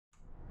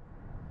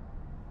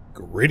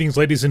Greetings,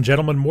 ladies and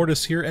gentlemen,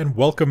 Mortus here, and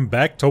welcome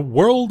back to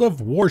World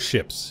of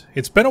Warships.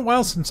 It's been a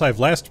while since I've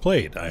last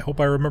played. I hope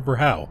I remember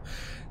how.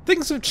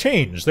 Things have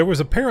changed. There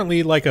was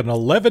apparently like an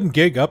 11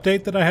 gig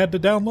update that I had to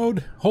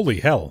download.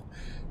 Holy hell.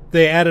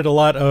 They added a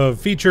lot of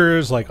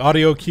features like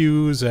audio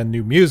cues and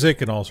new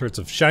music and all sorts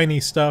of shiny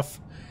stuff.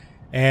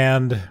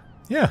 And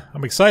yeah,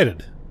 I'm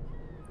excited.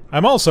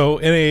 I'm also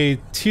in a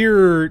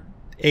tier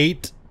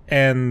 8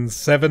 and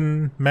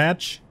 7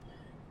 match.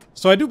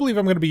 So I do believe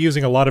I'm going to be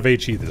using a lot of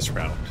HE this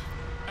round.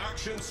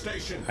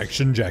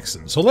 Action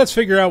Jackson. So let's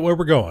figure out where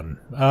we're going.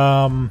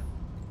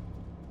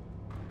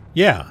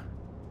 Yeah.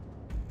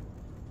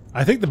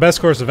 I think the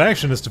best course of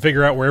action is to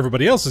figure out where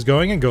everybody else is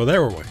going and go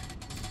their way.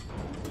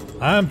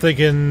 I'm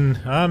thinking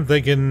I'm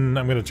going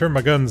to turn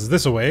my guns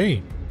this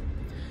way,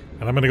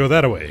 and I'm going to go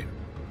that way.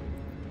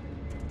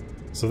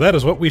 So that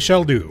is what we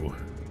shall do.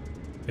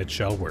 It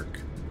shall work.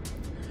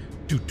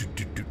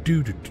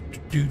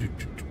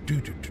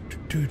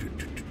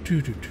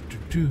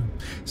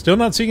 Still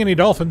not seeing any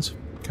dolphins.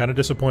 Kind of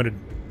disappointed.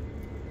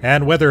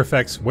 And weather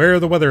effects. Where are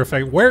the weather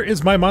effects? Where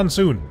is my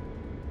monsoon?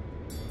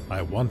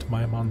 I want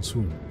my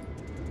monsoon.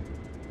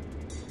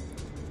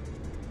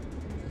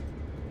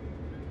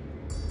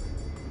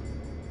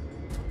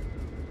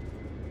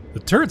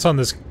 The turrets on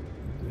this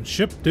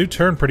ship do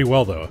turn pretty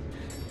well, though.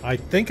 I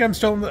think I'm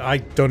still in the... I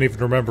don't even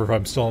remember if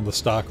I'm still in the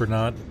stock or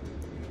not.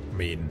 I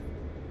mean...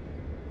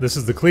 This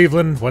is the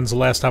Cleveland. When's the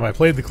last time I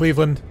played the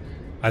Cleveland?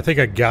 I think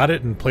I got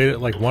it and played it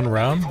like one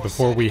round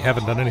before we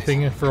haven't done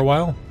anything for a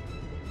while.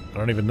 I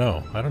don't even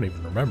know. I don't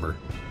even remember.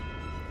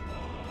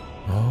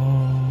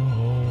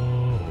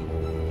 Oh.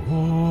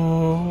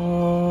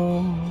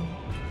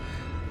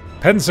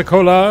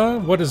 Pensacola.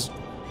 What is...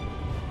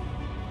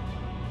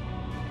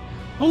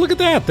 Oh, look at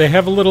that. They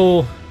have a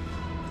little...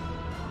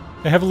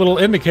 They have a little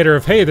indicator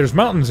of, hey, there's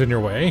mountains in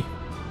your way.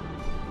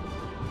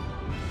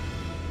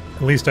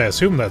 At least I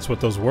assume that's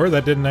what those were.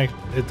 That didn't...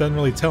 It doesn't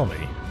really tell me.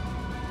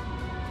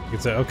 You can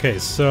say, okay,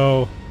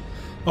 so...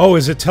 Oh,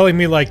 is it telling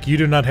me, like, you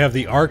do not have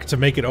the arc to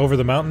make it over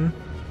the mountain?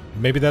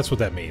 Maybe that's what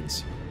that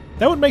means.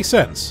 That would make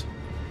sense.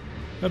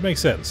 That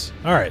makes sense.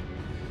 Alright.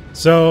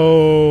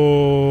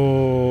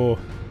 So...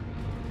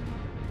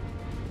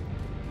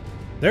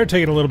 They're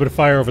taking a little bit of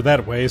fire over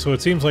that way, so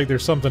it seems like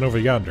there's something over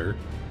yonder.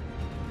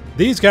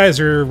 These guys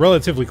are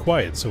relatively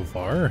quiet so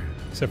far,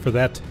 except for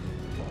that...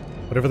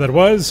 Whatever that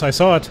was, I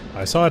saw it.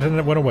 I saw it and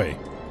it went away.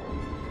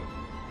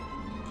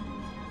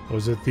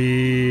 Was it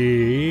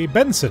the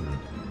Benson?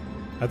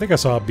 I think I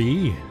saw a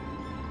B.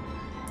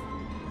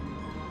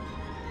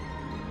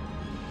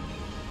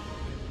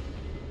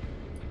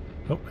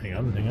 Oh, hang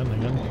on.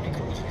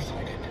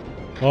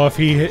 Oh,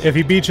 if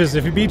he beaches,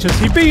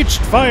 he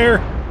beached!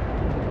 Fire!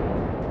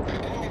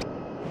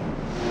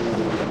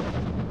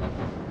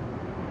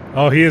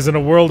 Oh, he is in a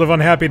world of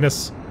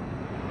unhappiness.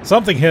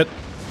 Something hit.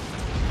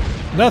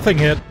 Nothing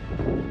hit.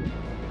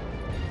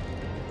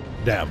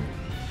 Damn.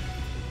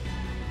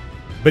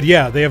 But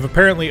yeah, they have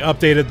apparently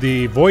updated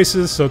the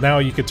voices, so now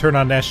you can turn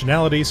on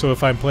nationality. So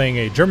if I'm playing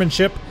a German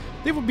ship,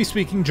 they will be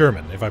speaking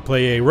German. If I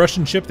play a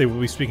Russian ship, they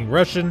will be speaking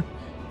Russian,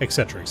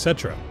 etc.,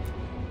 etc.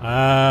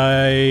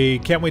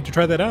 I can't wait to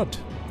try that out.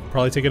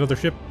 Probably take another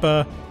ship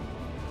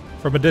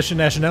from a different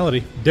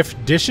nationality.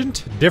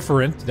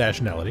 Different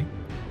nationality.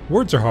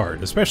 Words are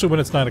hard, especially when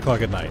it's 9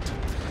 o'clock at night.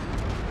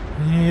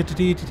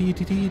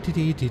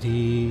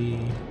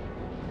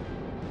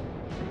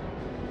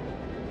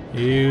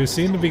 You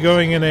seem to be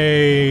going in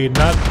a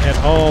not at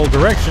all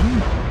direction.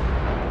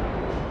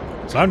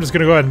 So I'm just going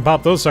to go ahead and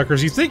pop those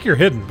suckers. You think you're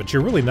hidden, but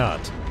you're really not.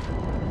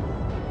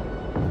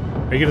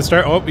 Are you going to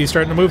start? Oh, he's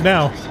starting to move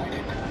now.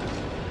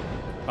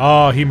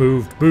 Oh, he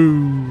moved.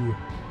 Boo.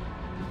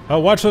 Oh,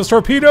 watch those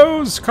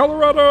torpedoes!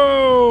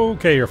 Colorado!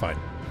 Okay, you're fine.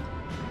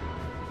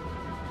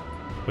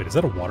 Wait, is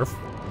that a waterfall?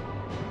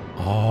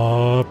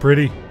 Oh,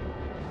 pretty.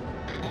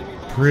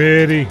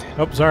 Pretty.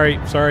 Oh, sorry.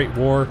 Sorry,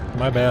 war.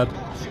 My bad.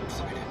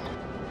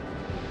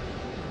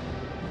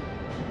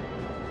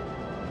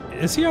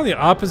 Is he on the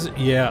opposite?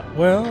 Yeah,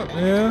 well,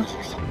 yeah.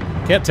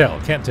 Can't tell.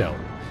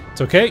 It's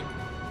okay.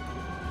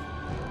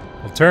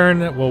 We'll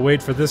turn. We'll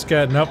wait for this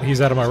guy. Nope, he's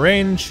out of my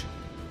range.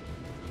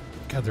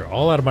 God, they're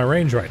all out of my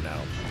range right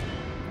now.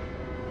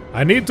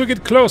 I need to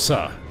get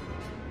closer.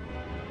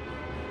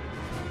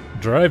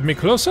 Drive me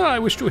closer. I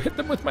wish to hit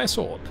them with my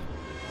sword.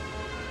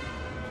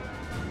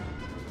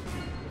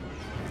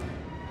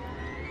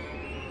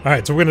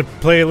 Alright, so we're going to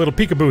play a little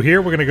peekaboo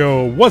here. We're going to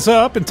go, what's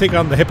up, and take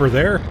on the hipper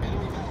there.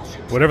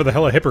 Whatever the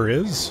hell a hipper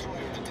is.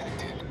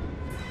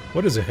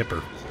 What is a hipper?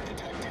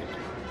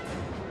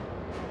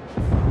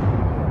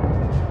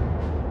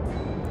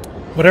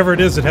 Whatever it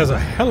is, it has a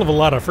hell of a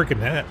lot of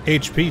freaking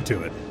HP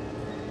to it.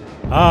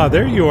 Ah,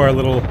 there you are,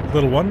 little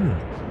one.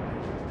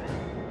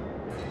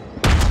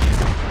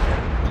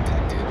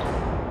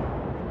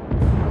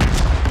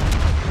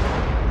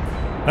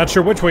 Not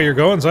sure which way you're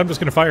going, so I'm just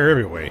going to fire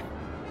every way.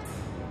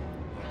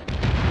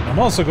 I'm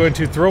also going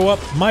to throw up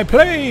my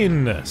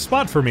plane!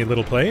 Spot for me,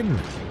 little plane.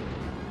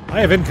 I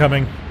have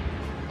incoming.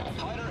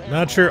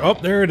 Not sure. Oh,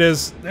 there it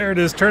is. There it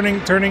is. Turning.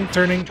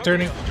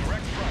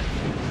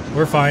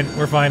 We're fine.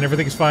 We're fine.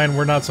 Everything's fine.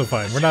 We're not so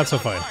fine. We're not so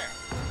fine.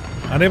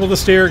 Unable to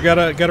steer.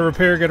 Gotta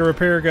repair.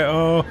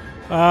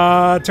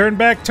 Turn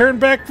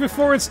back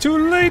before it's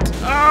too late.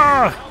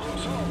 Ah!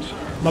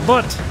 My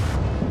butt.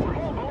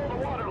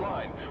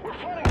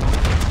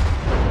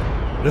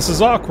 This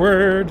is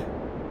awkward.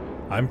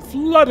 I'm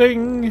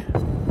flooding.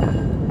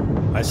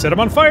 I set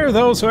him on fire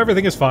though, so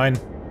everything is fine.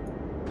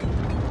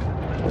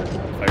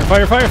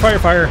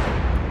 Fire.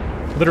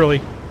 Literally.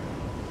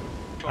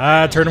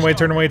 Turn away.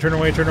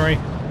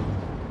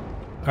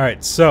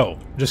 Alright, so,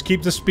 just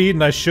keep the speed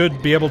and I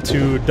should be able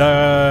to,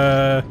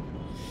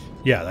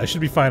 yeah, I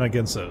should be fine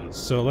against those.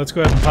 So let's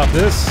go ahead and pop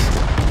this.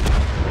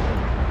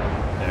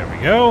 There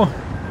we go.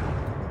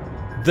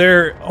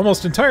 Their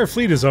almost entire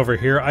fleet is over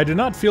here. I do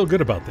not feel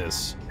good about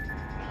this.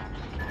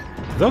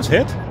 Did those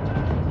hit?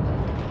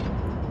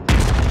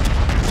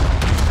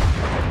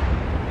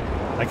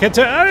 I can't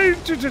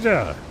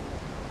tell.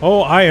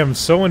 Oh, I am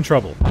so in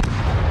trouble.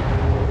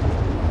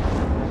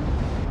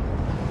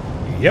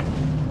 Yep.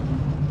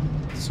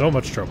 So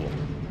much trouble.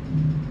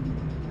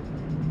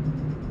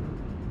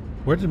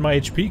 Where did my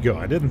HP go?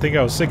 I didn't think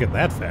I was sinking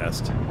that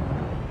fast.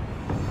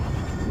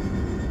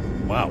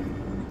 Wow.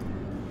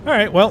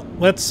 Alright, well,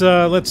 let's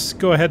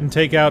go ahead and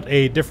take out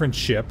a different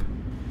ship.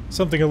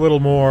 Something a little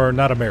more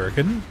not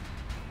American.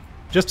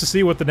 Just to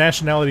see what the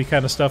nationality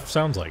kind of stuff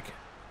sounds like.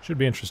 Should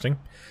be interesting.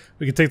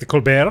 We can take the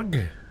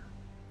Kolberg.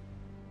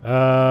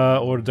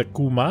 Or the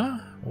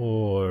Kuma.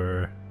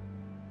 Or...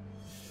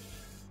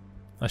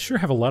 I sure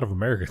have a lot of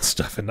American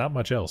stuff and not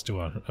much else,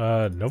 do I?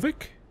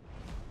 Novik?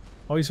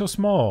 Oh, he's so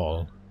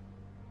small.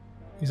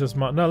 He's so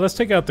small. No, let's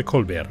take out the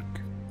Kolberg.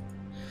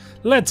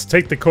 Let's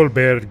take the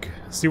Kolberg.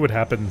 See what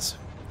happens.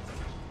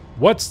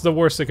 What's the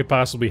worst that could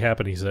possibly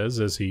happen, he says,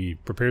 as he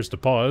prepares to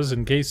pause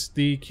in case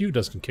the queue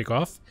doesn't kick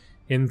off.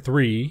 In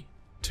 3,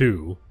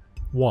 2,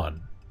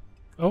 1.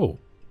 Oh.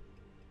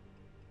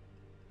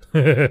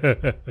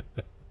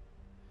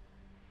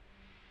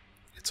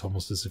 It's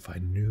almost as if I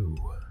knew.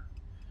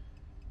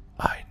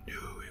 I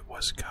knew it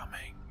was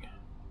coming.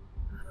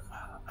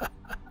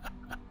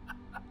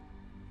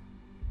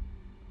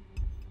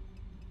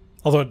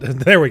 Although,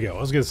 there we go. I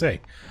was going to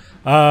say.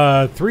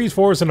 3s,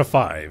 4s, and a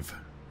 5.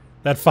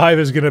 That 5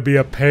 is going to be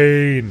a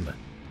pain.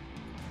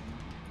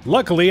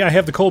 Luckily, I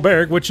have the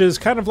Kolberg, which is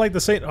kind of like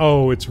the same...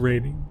 Oh, it's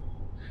raining.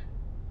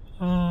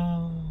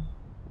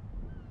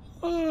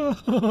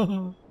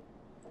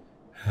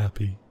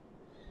 Happy.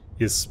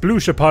 You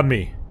sploosh upon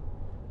me.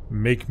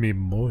 Make me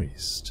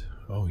moist.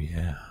 Oh,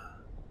 yeah.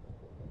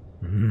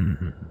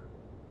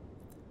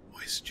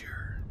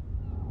 Moisture.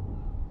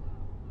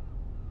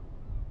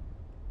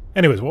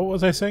 Anyways, what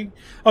was I saying?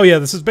 Oh yeah,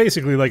 this is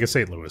basically like a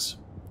St. Louis.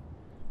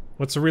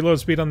 What's the reload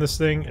speed on this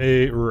thing?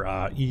 4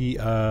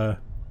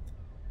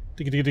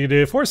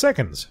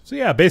 seconds. So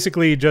yeah,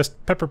 basically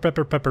just pepper.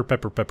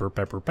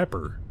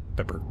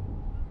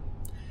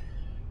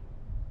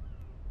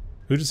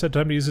 Who just had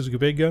time to use his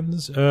big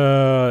guns?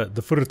 The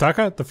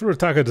Furutaka? The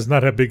Furutaka does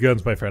not have big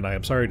guns, my friend, I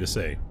am sorry to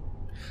say.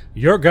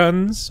 Your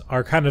guns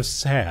are kind of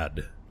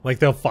sad. Like,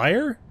 they'll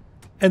fire,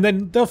 and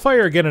then they'll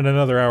fire again in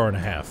another hour and a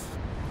half.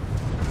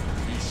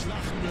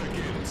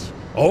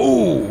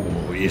 Oh,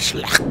 die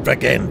Schlacht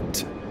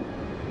beginnt.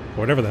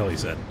 Whatever the hell he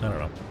said. I don't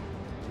know.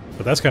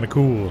 But that's kind of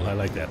cool. I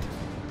like that.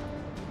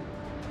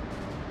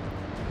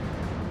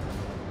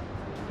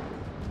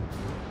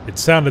 It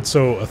sounded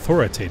so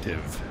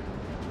authoritative.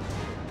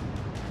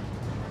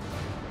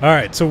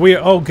 Alright, so we...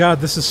 Oh god,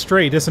 this is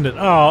straight, isn't it?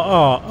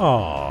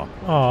 Oh.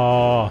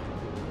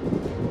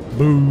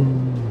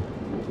 Boo.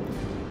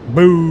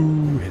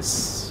 Boo.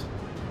 Hiss.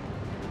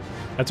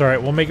 That's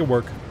alright, we'll make it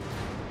work.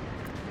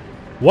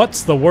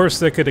 What's the worst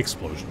that could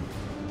explosion?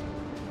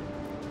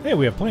 Hey,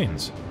 we have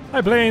planes.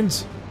 Hi,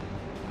 planes!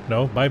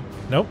 No,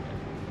 nope.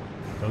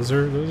 Those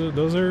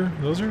are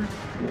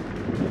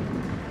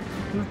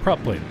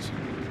prop planes.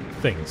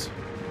 Things.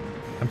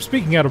 I'm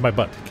speaking out of my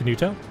butt. Can you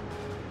tell?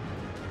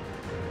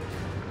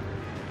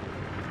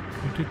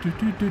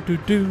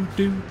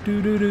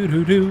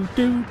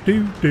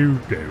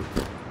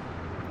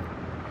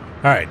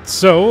 Alright,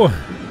 so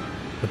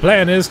the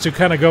plan is to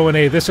kind of go in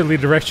a thisarly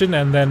direction,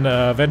 and then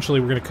eventually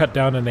we're going to cut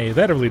down in a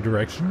thaterly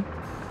direction.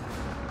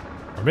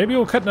 Or maybe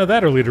we'll cut in a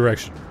thaterly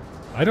direction.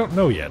 I don't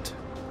know yet.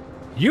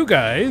 You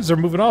guys are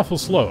moving awful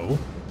slow.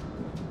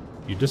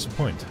 You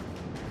disappoint.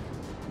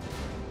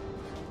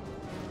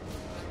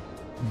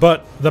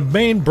 But the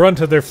main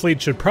brunt of their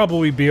fleet should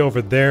probably be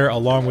over there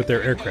along with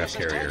their aircraft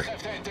carrier.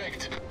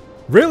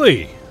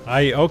 Really?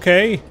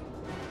 Okay.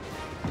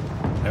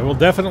 I will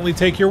definitely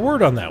take your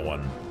word on that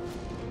one.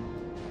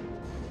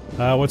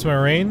 What's my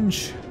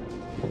range?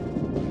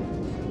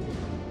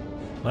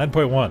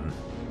 9.1.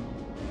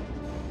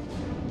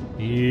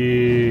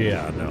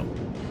 Yeah, no.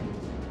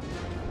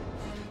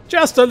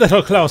 Just a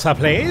little closer,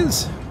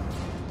 please.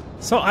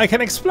 So I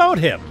can explode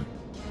him.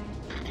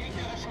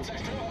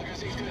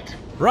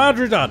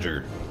 Roger,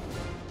 Dodger.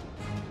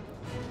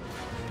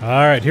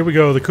 Alright, here we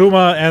go. The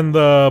Kuma and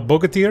the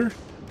Bogatir.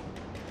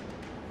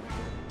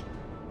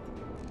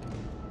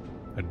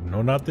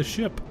 No, not the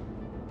ship.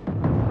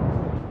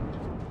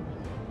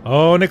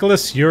 Oh,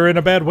 Nicholas, you're in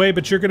a bad way,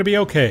 but you're gonna be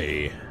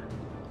okay.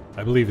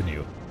 I believe in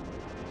you.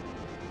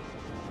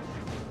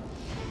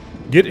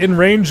 Get in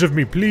range of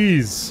me,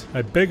 please.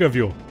 I beg of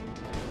you.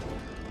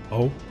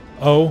 Oh,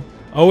 oh,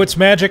 oh, it's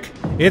magic.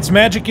 It's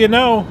magic, you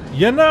know.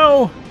 You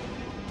know.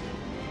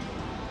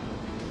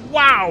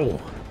 Wow.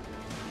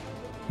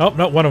 Oh,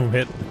 no, one of them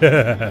hit.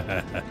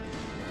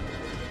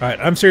 Alright,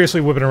 I'm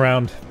seriously whipping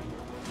around.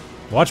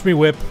 Watch me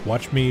whip.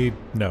 Watch me...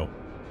 No.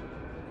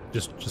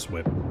 Just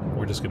whip.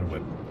 We're just gonna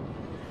whip.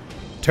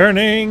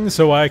 Turning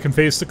so I can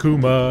face the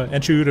Kuma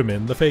and shoot him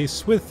in the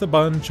face with a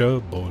bunch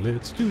of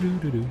bullets.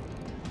 Doo-doo-doo-doo.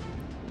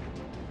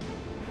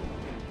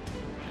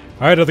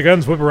 Alright, other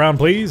guns, whip around,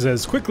 please,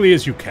 as quickly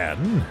as you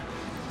can.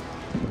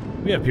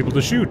 We have people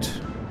to shoot.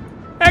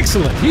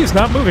 Excellent! He's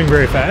not moving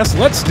very fast.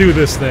 Let's do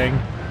this thing.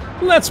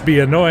 Let's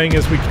be annoying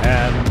as we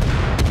can.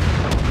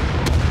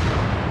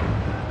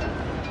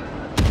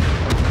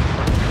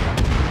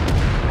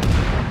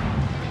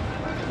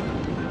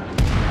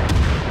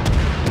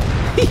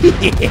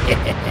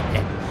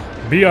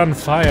 Be on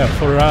fire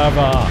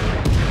forever.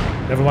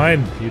 Never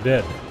mind, you're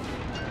dead.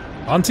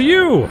 On to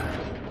you!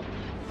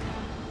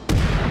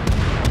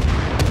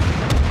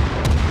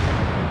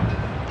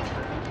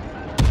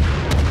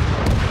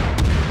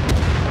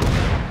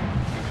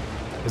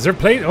 Is there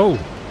plane? Oh,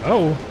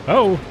 oh,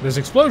 oh, there's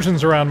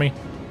explosions around me.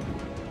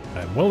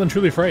 I'm well and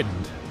truly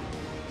frightened.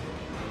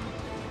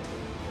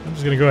 I'm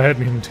just gonna go ahead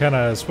and kind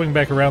of swing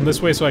back around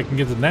this way so I can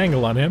get an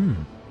angle on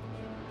him.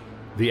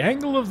 The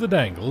angle of the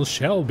dangle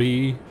shall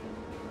be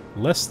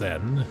less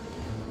than...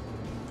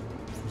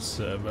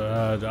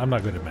 I'm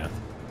not good at math.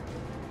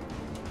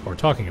 Or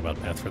talking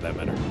about math, for that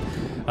matter.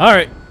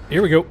 Alright,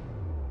 here we go.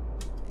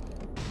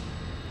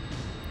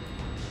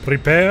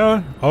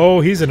 Prepare. Oh,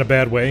 he's in a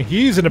bad way.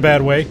 He's in a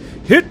bad way.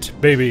 Hit,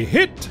 baby,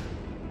 hit!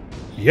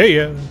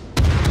 Yeah.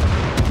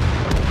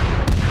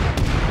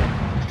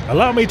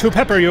 Allow me to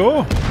pepper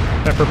you.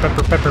 Pepper,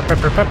 pepper, pepper,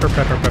 pepper, pepper,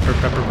 pepper, pepper,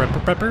 pepper, pepper,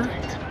 pepper.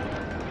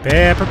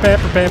 Pepper,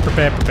 pepper, pepper,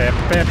 pepper,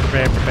 pepper, pepper,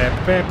 pepper,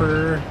 pepper,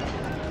 pepper.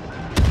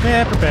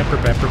 Pepper, pepper,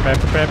 pepper,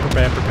 pepper, pepper,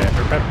 pepper,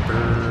 pepper,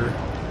 pepper.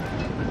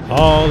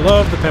 All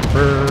of the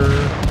pepper.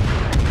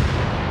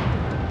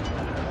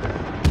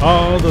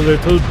 All the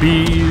little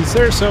bees,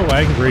 they're so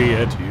angry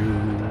at you.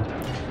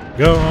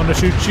 Gonna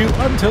shoot you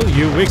until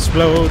you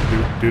explode.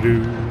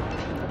 Doo-doo-doo.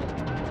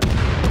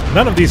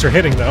 None of these are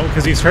hitting, though,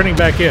 because he's turning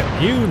back in.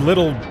 You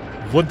little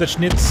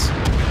Wunderschnitz.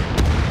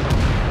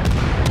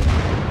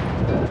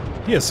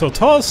 He is so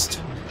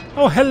tossed.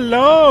 Oh,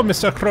 hello,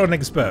 Mr.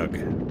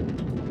 Kronigsberg.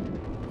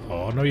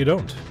 Oh, no, you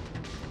don't.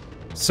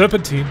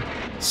 Serpentine.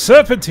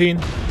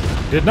 Serpentine.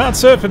 Did not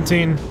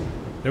serpentine.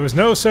 There was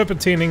no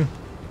serpentining.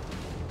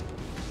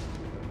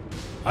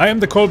 I am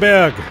the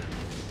Kolberg.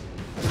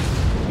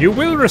 You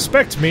will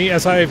respect me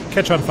as I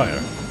catch on fire.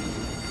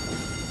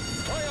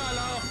 Fire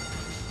alarm.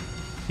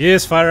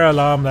 Yes, fire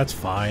alarm, that's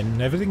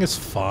fine. Everything is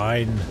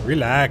fine.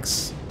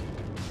 Relax.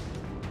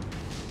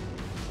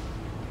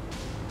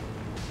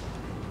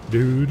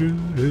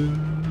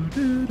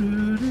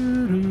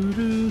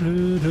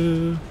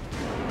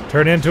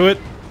 Turn into it.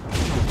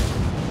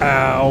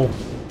 Ow.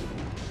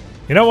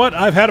 You know what?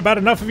 I've had about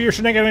enough of your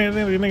shenanigans.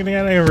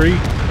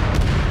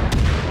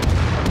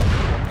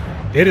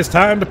 It is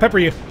time to pepper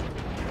you.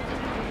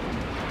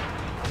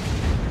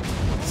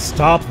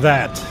 Stop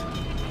that.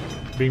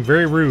 Being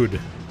very rude.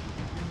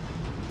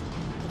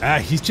 Ah,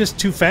 he's just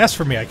too fast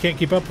for me. I can't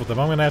keep up with him.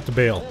 I'm gonna have to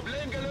bail.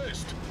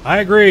 I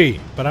agree,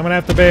 but I'm gonna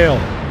have to bail.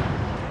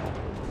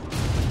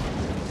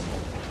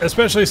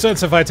 Especially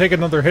since if I take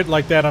another hit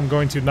like that, I'm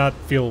going to not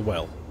feel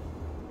well.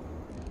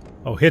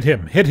 Oh, hit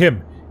him. Hit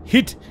him.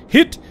 Hit.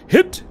 Hit.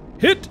 Hit.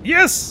 Hit.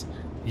 Yes.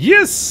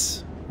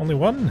 Yes. Only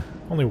one?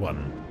 Only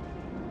one.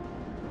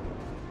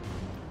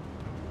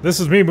 This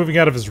is me moving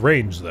out of his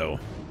range, though.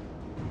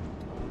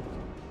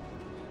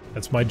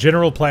 That's my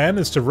general plan,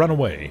 is to run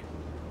away.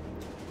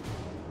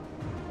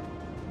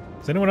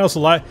 Is anyone else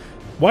alive?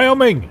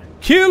 Wyoming!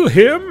 Kill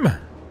him!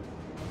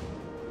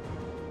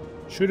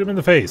 Shoot him in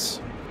the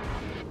face.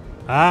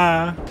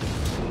 Ah.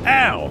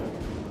 Ow!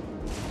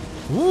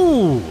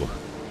 Ooh!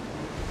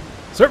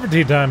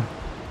 Serpentine time!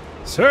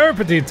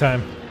 Serpentine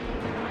time!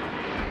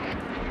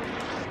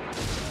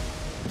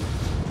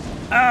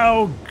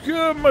 Ow!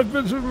 God,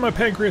 my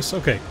pancreas.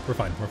 Okay, we're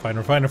fine. We're fine.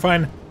 We're fine. We're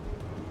fine. A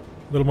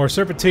little more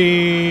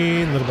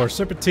serpentine. A little more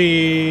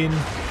serpentine.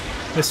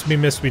 Miss me,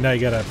 miss me. Now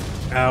you gotta...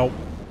 Ow.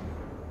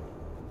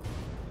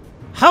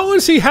 How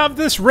does he have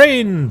this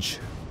range?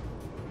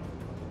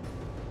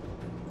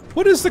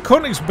 What is the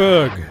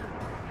Königsberg?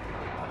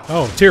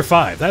 Oh, tier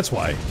 5. That's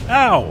why.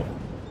 Ow!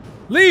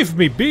 Leave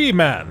me be,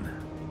 man.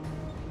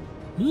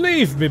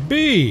 Leave me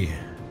be.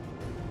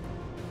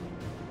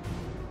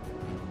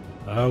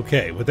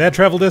 Okay, with that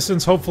travel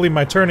distance, hopefully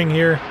my turning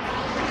here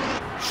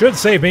should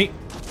save me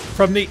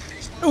from the...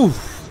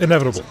 Oof!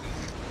 Inevitable.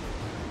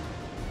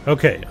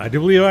 Okay, I do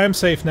believe I am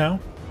safe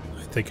now.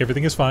 I think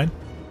everything is fine.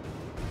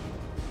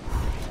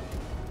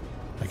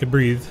 I can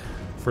breathe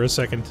for a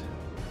second.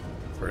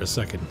 For a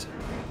second.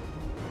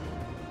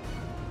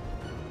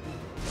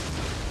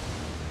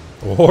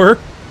 Or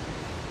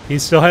he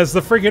still has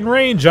the friggin'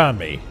 range on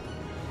me.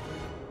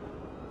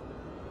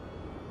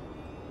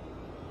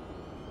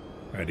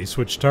 Alright, he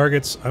switched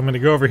targets. I'm gonna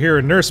go over here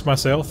and nurse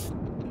myself.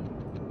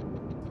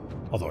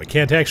 Although I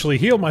can't actually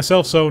heal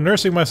myself, so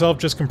nursing myself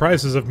just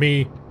comprises of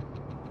me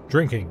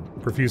drinking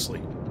profusely.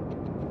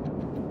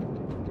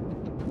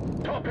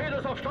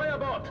 Torpedoes auf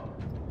Steuerbord!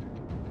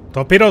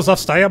 Torpedoes auf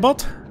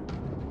Steuerbord?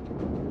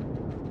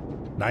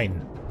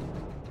 9.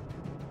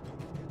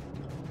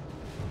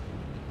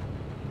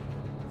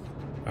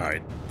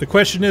 Alright, the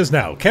question is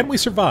now, can we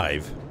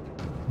survive?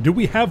 Do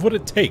we have what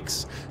it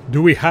takes?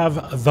 Do we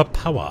have the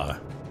power?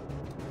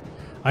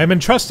 I am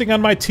entrusting on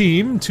my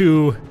team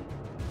to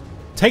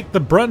take the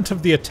brunt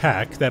of the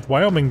attack. That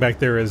Wyoming back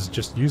there is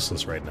just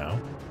useless right now.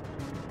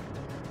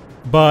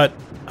 But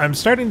I'm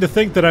starting to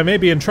think that I may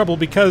be in trouble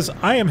because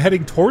I am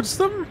heading towards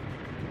them?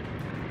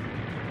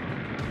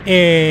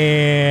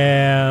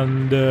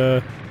 And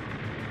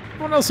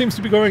everyone else seems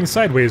to be going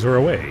sideways or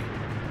away.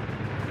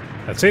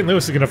 That St.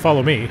 Louis is going to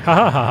follow me. Ha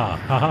ha ha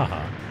ha ha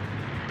ha.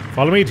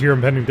 Follow me to your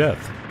impending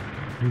death.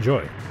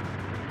 Enjoy.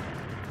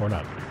 Or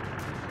not.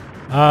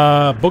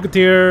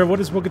 Bogatyr, what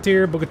is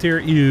Bogatyr?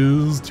 Bogatyr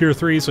is tier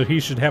 3, so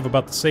he should have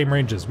about the same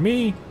range as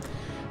me.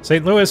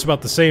 St. Louis,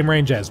 about the same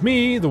range as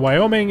me. The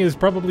Wyoming is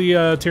probably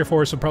tier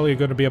 4, so probably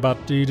going to be about,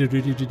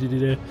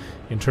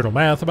 internal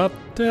math, about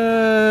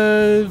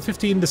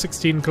 15 to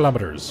 16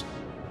 kilometers.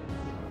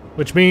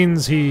 Which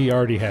means he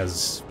already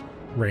has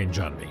range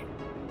on me.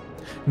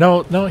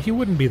 No, he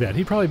wouldn't be that.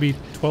 He'd probably be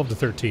 12 to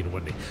 13,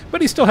 wouldn't he?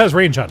 But he still has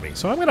range on me,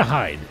 so I'm going to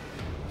hide.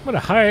 I'm going to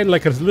hide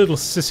like a little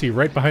sissy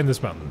right behind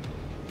this mountain.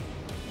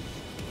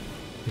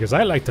 Because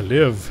I like to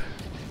live.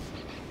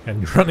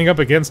 And running up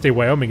against a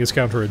Wyoming is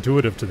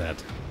counterintuitive to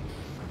that.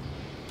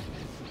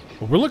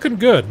 But we're looking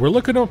good. We're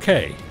looking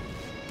okay.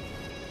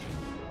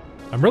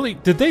 I'm really...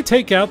 Did they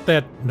take out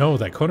that... No,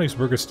 that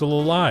Königsberg is still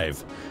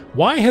alive.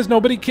 Why has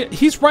nobody killed...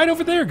 He's right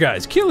over there,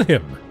 guys. Kill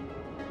him.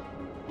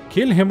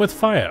 Kill him with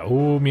fire.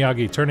 Oh,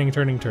 Miyagi. Turning.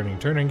 Turning, running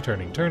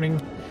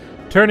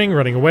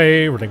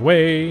away.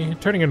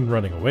 Turning and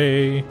running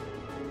away.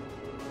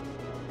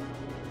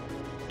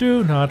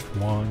 Do not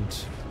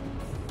want...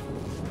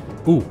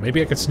 Ooh,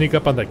 maybe I could sneak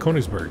up on that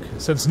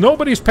Königsberg, since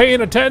nobody's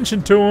paying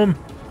attention to him.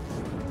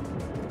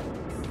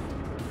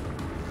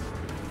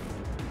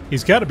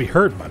 He's got to be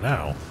hurt by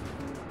now.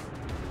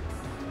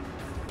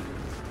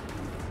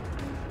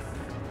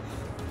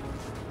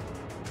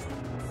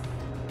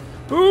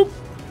 Oop!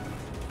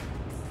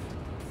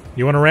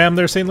 You want to ram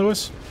there, St.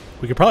 Louis?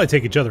 We could probably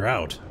take each other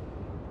out.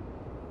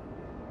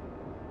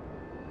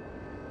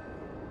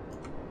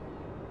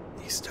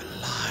 He's still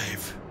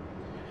alive.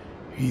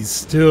 He's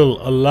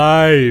still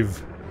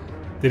alive.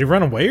 Did he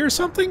run away or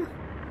something?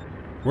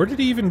 Where did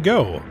he even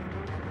go?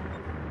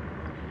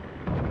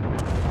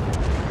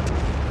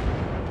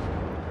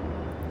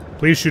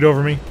 Please shoot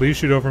over me. Please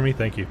shoot over me.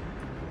 Thank you.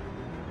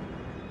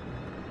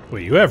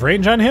 Wait, you have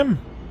range on him?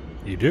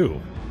 You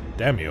do.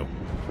 Damn you.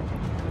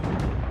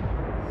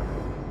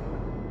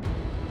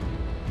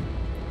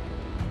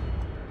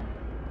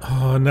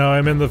 Oh, now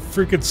I'm in the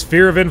freaking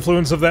sphere of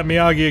influence of that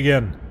Miyagi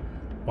again.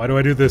 Why do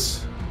I do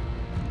this?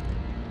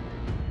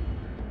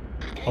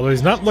 Although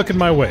he's not looking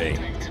my way.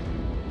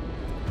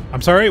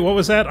 I'm sorry, what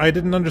was that? I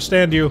didn't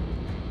understand you.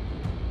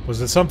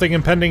 Was it something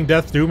impending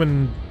death, doom,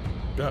 and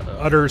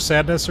utter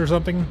sadness or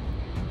something?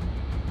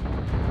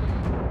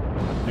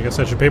 I guess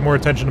I should pay more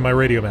attention to my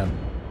radio man.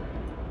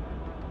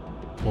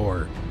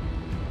 Or...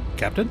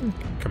 Captain?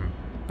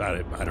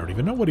 I don't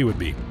even know what he would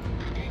be.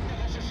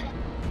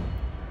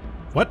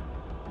 What?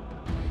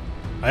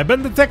 I've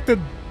been detected!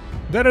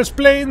 There is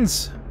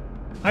planes!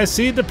 I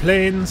see the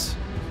planes!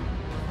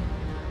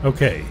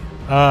 Okay.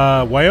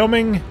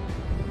 Wyoming.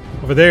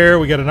 Over there.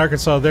 We got an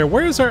Arkansas there.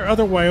 Where is our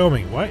other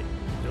Wyoming? Why?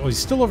 Oh, he's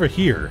still over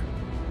here.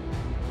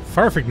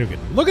 Farfignugan.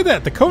 Look at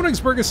that! The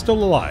Königsberg is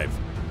still alive.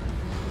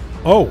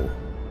 Oh.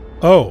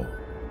 Oh.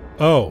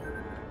 Oh.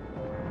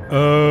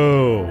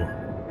 Oh.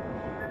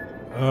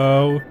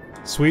 Oh.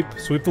 Sweep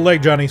the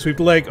leg, Johnny. Sweep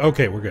the leg.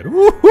 Okay, we're good.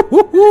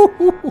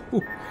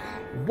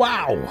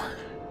 Wow.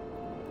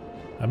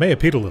 I may have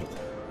peed a little.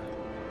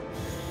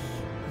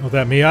 Oh,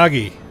 that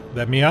Miyagi.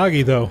 That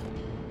Miyagi, though.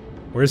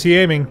 Where's he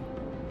aiming?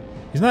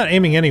 He's not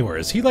aiming anywhere.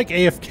 Is he like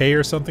AFK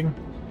or something?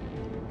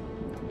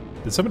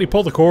 Did somebody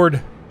pull the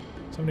cord?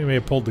 Somebody may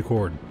have pulled the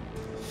cord.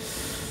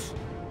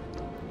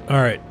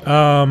 Alright,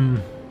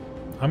 I'm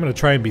gonna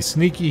try and be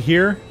sneaky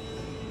here.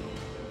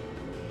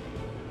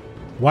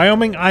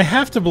 Wyoming, I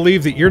have to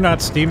believe that you're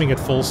not steaming at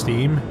full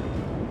steam.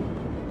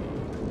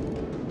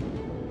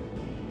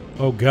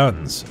 Oh,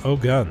 guns. Oh,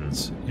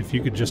 guns. If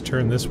you could just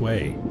turn this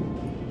way.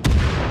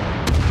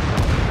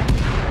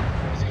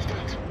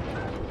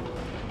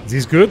 Is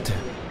these good?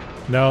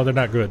 No, they're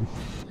not good.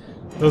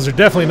 Those are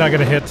definitely not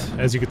going to hit,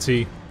 as you can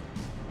see.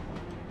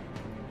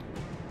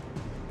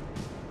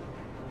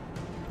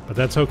 But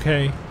that's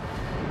okay.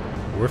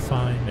 We're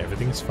fine.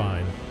 Everything's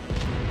fine.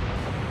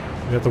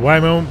 We got the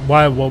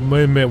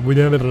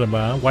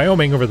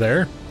Wyoming over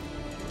there.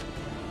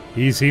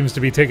 He seems to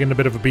be taking a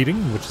bit of a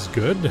beating, which is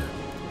good.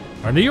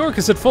 Our New York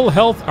is at full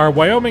health. Our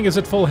Wyoming is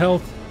at full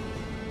health.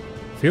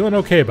 Feeling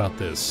okay about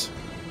this.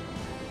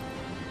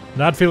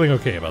 Not feeling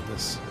okay about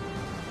this.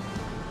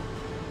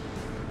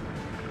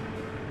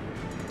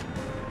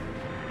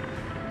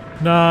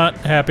 Not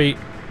happy.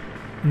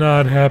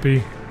 Not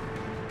happy.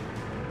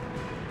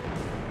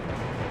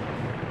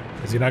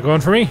 Is he not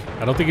going for me?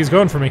 I don't think he's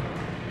going for me.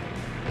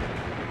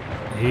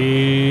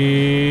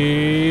 He's...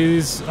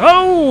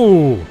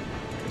 Oh!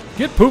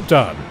 Get pooped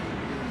on.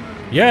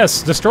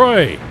 Yes,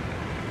 destroy.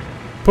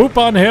 Poop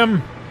on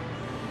him.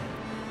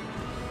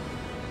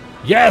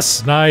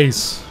 Yes,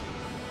 nice.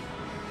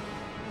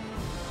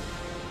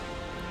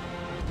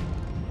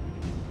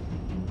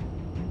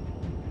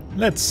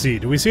 Let's see.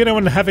 Do we see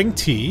anyone having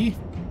tea?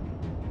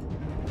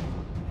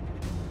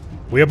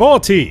 We have all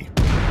tea.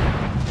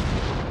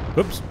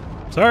 Oops.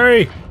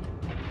 Sorry.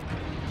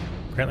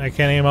 Apparently I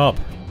can't aim up.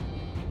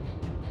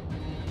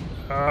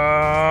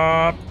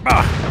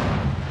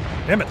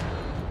 Damn it.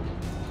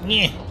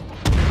 Yeah.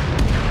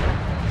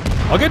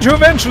 I'll get you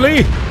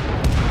eventually.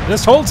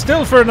 Just hold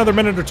still for another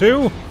minute or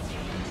two.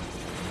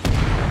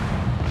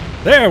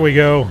 There we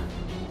go.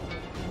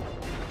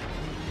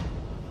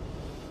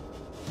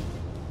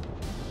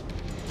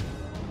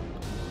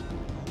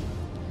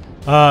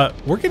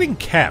 We're getting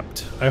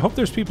capped. I hope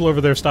there's people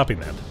over there stopping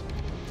that.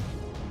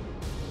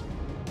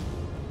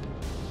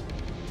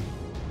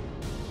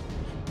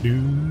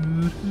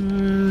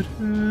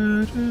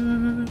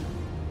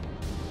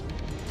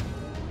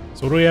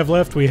 So what do we have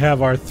left? We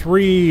have our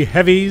 3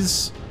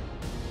 heavies,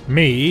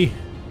 me,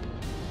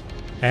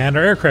 and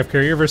our aircraft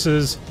carrier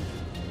versus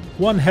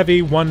 1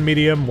 heavy, 1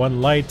 medium,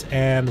 1 light,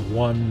 and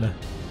 1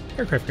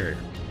 aircraft carrier.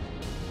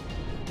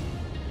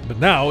 But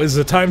now is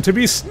the time to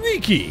be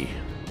sneaky!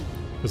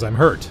 Because I'm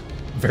hurt.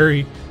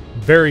 Very,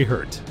 very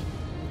hurt.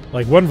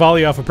 Like, 1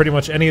 volley off of pretty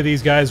much any of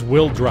these guys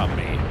will drop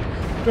me.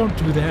 Don't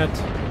do that.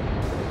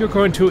 You're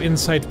going to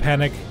incite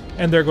panic,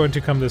 and they're going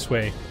to come this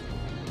way.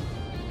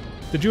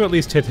 Did you at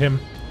least hit him?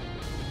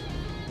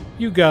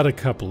 You got a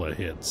couple of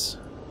hits.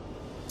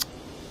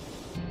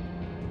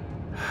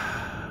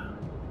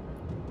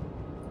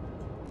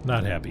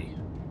 Not happy.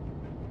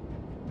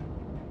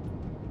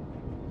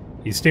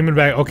 He's steaming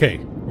back. Okay,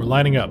 we're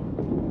lining up.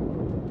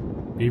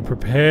 Be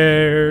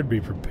prepared, be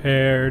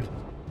prepared.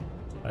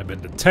 I've been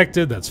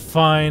detected, that's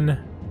fine.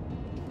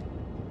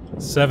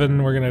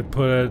 7, we're gonna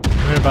put it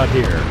right about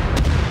here.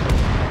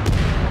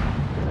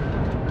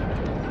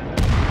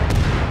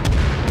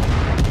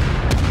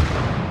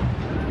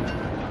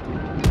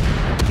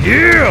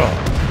 Yeah!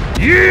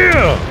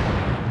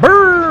 Yeah!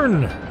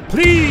 Burn!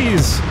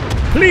 Please!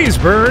 Please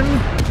burn!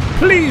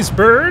 Please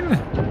burn!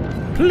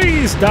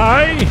 Please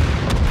die!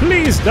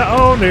 Please die!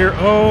 Oh dear!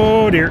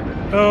 Oh dear!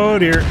 Oh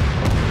dear!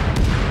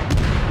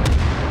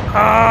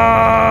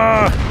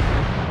 Ah!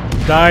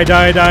 Die!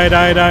 Die! Die!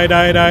 Die! Die!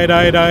 Die! Die!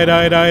 Die! Die!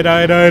 Die! Die!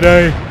 Die! Die!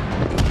 Die!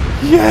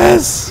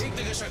 Yes!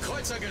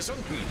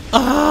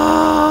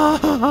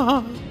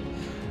 Ah!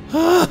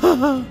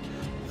 Ah!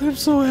 I'm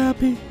so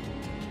happy.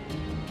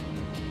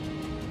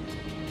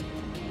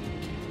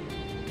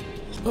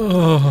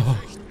 Oh.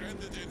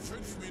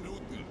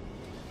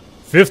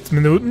 5th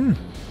Minuten?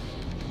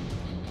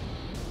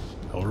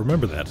 I'll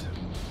remember that.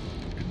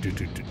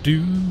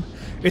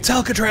 It's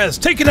Alcatraz!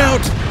 Take it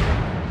out!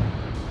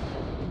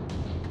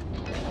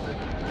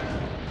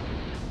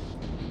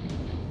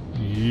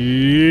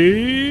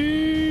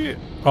 Yeah.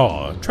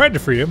 Oh, tried to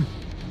free him.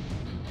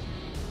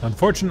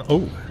 Unfortunate.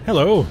 Oh,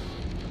 hello.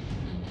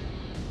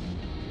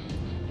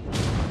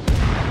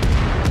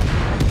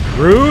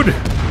 Rude.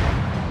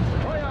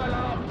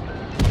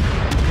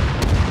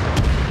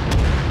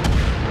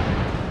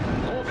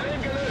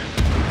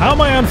 How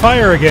am I on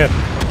fire again?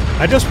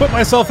 I just put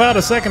myself out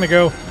a second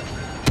ago.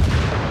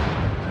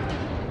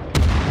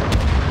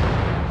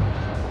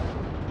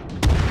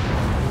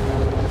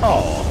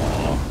 Oh.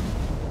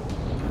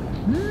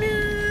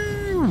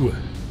 No.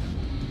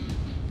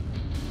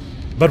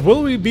 But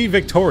will we be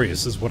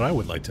victorious is what I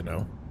would like to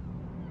know.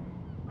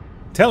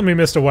 Tell me,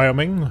 Mr.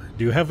 Wyoming,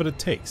 do you have what it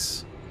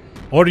takes?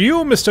 Or you,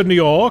 Mr. New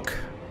York?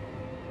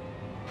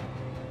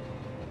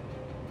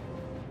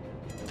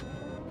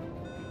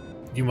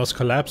 You must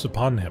collapse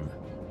upon him.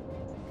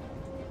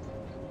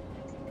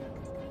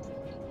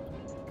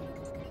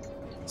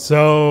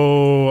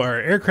 So, our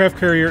aircraft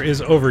carrier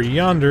is over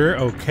yonder,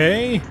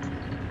 okay.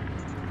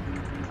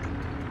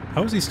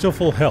 How is he still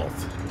full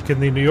health?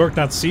 Can the New York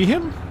not see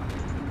him?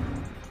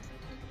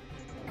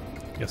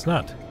 Guess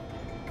not.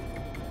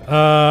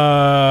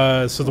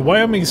 So the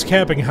Wyoming's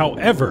capping,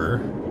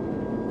 however,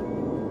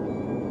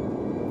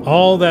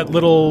 all that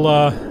little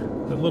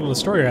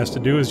destroyer has to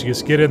do is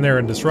just get in there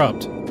and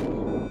disrupt.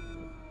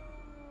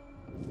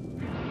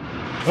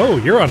 Oh,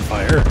 you're on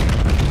fire.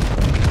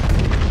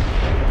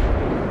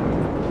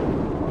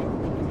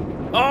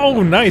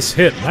 Oh, nice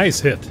hit, nice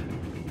hit.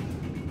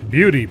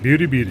 Beauty,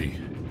 beauty, beauty.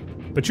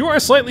 But you are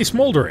slightly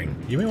smoldering.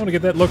 You may want to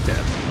get that looked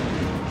at.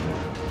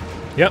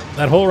 Yep,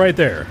 that hole right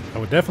there. I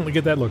would definitely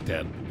get that looked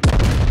at.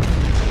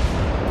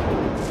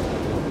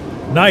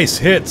 Nice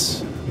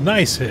hits.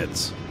 Nice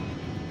hits.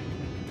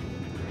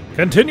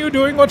 Continue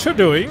doing what you're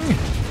doing.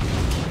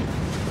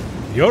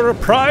 You're a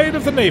pride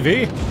of the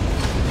Navy.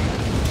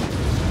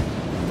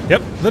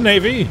 Yep, the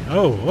Navy.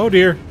 Oh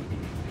dear.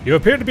 You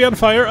appear to be on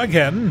fire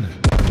again.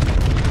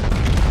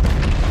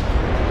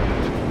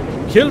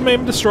 Kill,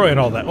 maim, destroy, and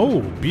all that.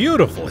 Oh,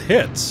 beautiful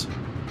hits.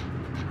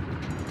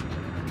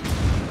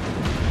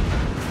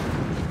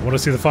 I want to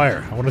see the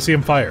fire. I want to see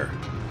him fire.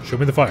 Show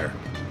me the fire.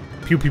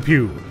 Pew, pew,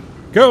 pew.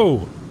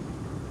 Go!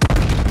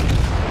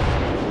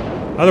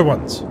 Other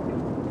ones.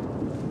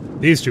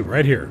 These two,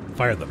 right here.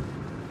 Fire them.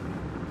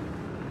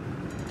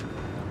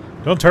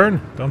 Don't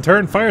turn. Don't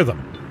turn. Fire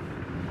them.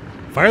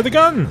 Fire the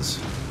guns!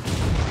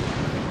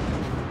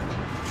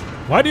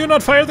 Why do you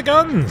not fire the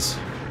guns?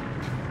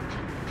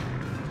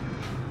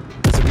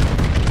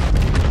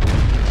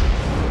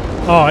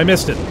 Oh, I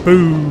missed it.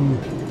 Boo!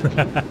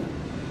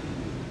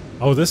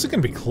 Oh, this is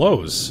gonna be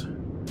close.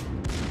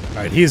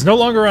 Alright, he is no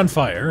longer on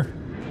fire.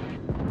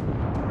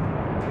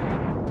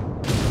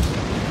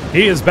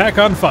 He is back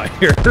on fire.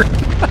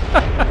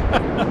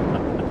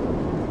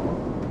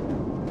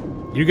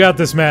 You got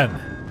this,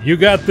 man. You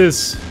got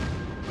this.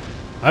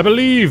 I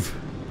believe.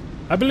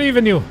 I believe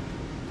in you.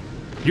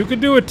 You can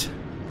do it.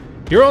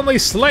 You're only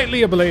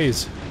slightly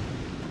ablaze.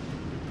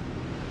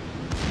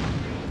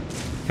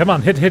 Come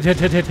on, hit, hit, hit,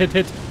 hit, hit, hit,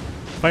 hit.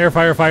 Fire,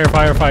 fire, fire,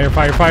 fire, fire,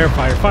 fire, fire,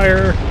 fire,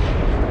 fire.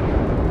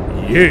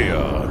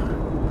 Yeah.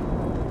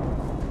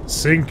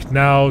 Sink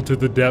now to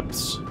the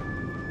depths.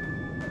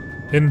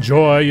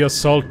 Enjoy your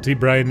salty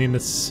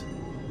brininess.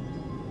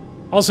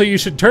 Also, you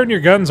should turn your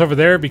guns over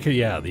there because,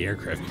 yeah, the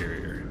aircraft carrier.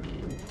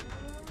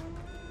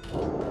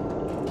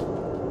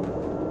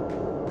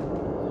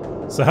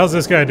 So how's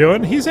this guy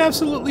doing? He's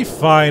absolutely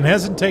fine,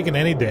 hasn't taken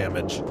any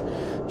damage.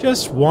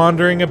 Just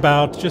wandering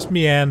about, just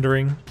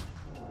meandering.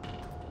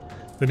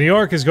 The New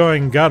York is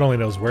going God only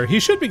knows where.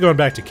 He should be going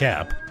back to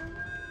Cap.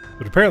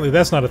 But apparently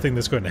that's not a thing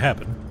that's going to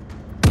happen.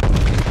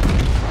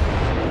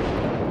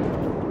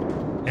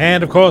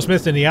 And of course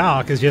Mr. New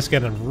York is just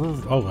gonna...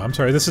 Oh, I'm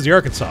sorry, this is the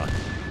Arkansas.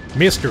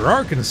 Mr.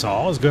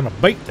 Arkansas is gonna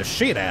bait the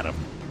shit out of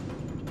him.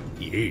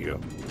 Yeah.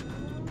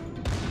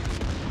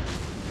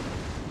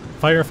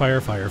 Fire, fire,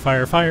 fire,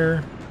 fire,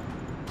 fire.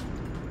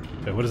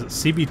 Wait, what is it?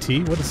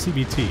 CBT? What is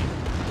CBT?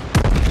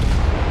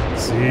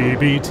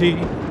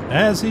 CBT.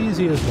 As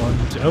easy as one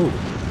to... Oh.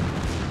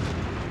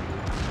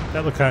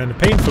 That looked kind of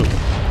painful.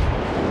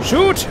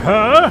 Shoot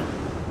her!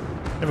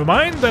 Never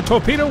mind, that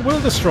torpedo will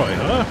destroy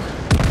her.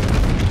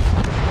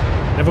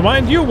 Never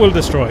mind, you will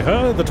destroy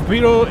her. The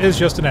torpedo is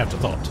just an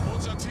afterthought.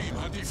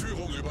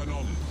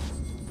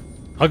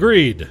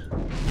 Agreed.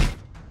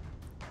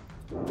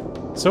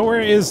 So where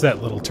is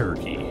that little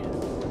turkey?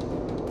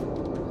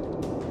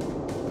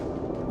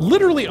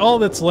 Literally all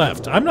that's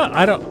left. I'm not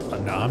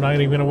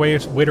even gonna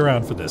wait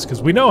around for this,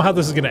 because we know how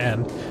this is gonna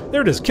end.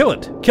 There it is. Kill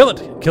it. Kill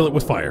it. Kill it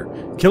with fire.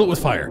 Kill it with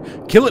fire.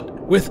 Kill it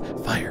with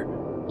fire.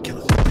 Kill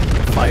it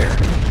with fire.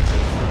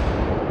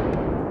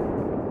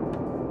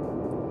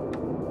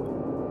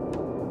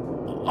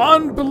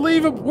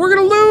 Unbelievable. We're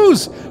gonna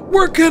lose.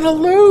 We're gonna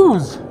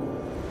lose.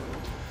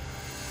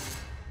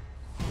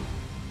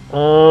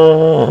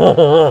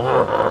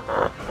 Oh.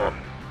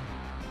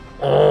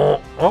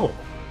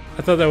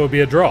 I thought that would be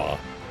a draw.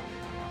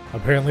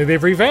 Apparently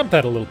they've revamped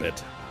that a little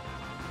bit.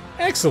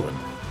 Excellent.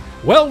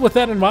 Well, with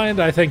that in mind,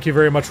 I thank you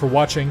very much for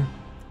watching.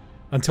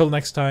 Until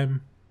next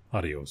time,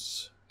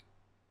 adios.